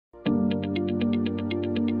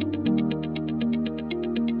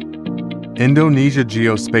Indonesia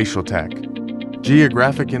Geospatial Tech,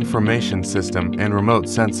 Geographic Information System and Remote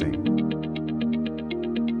Sensing.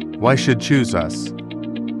 Why should choose us?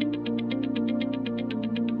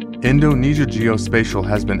 Indonesia Geospatial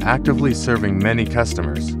has been actively serving many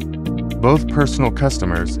customers, both personal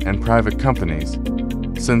customers and private companies,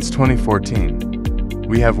 since 2014.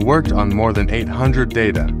 We have worked on more than 800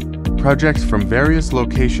 data projects from various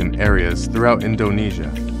location areas throughout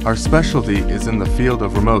Indonesia. Our specialty is in the field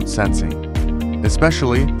of remote sensing,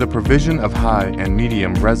 especially the provision of high and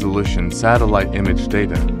medium resolution satellite image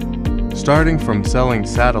data. Starting from selling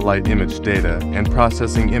satellite image data and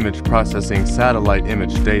processing satellite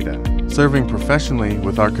image data, serving professionally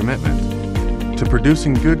with our commitment, to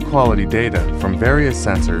producing good quality data from various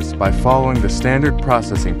sensors by following the standard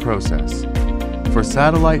processing process. For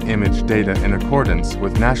satellite image data in accordance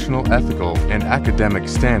with national ethical and academic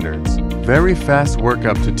standards, very fast work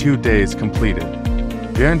up to 2 days completed.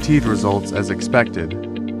 Guaranteed results as expected.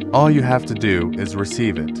 All you have to do is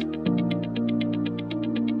receive it.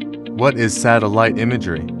 What is satellite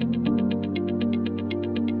imagery?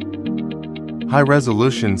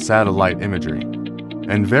 High-resolution satellite imagery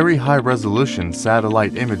and very high-resolution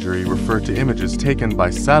satellite imagery refer to images taken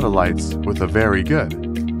by satellites with a very good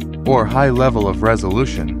or high level of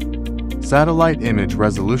resolution. Satellite image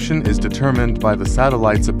resolution is determined by the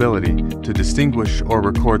satellite's ability to distinguish or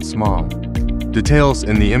record small details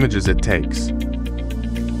in the images it takes.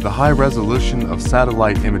 The high resolution of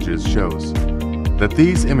satellite images shows that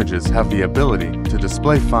these images have the ability to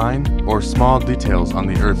display fine or small details on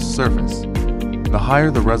the Earth's surface. The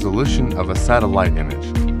higher the resolution of a satellite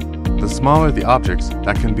image, the smaller the objects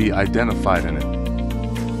that can be identified in it.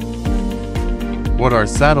 What are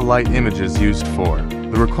satellite images used for?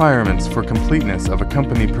 The requirements for completeness of a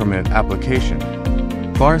company permit application.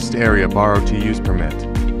 Forest area borrow to use permit.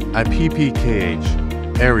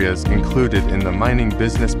 IPPKH. Areas included in the mining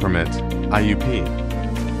business permit, IUP,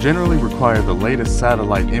 generally require the latest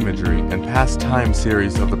satellite imagery and past time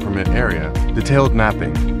series of the permit area. Detailed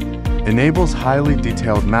mapping enables highly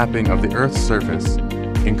detailed mapping of the Earth's surface,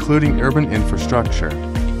 including urban infrastructure,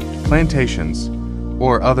 plantations,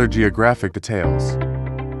 or other geographic details.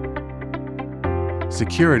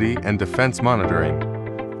 Security and defense monitoring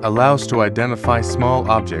allows to identify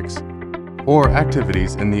small objects or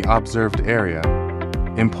activities in the observed area,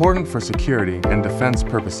 important for security and defense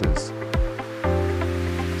purposes.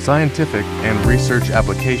 Scientific and research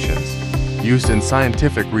applications used in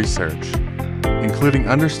scientific research, including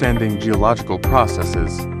understanding geological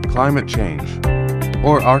processes, climate change,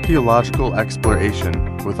 or archaeological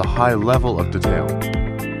exploration with a high level of detail.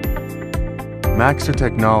 Maxar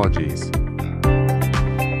Technologies.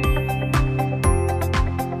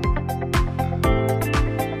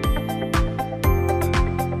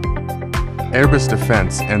 Airbus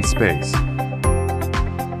Defense and Space.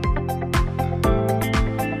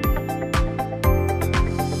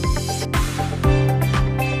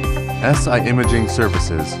 SI Imaging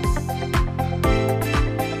Services.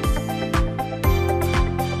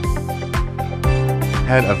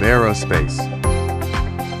 Head of Aerospace.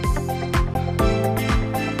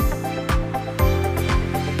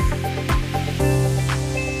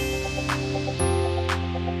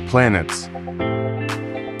 Planets.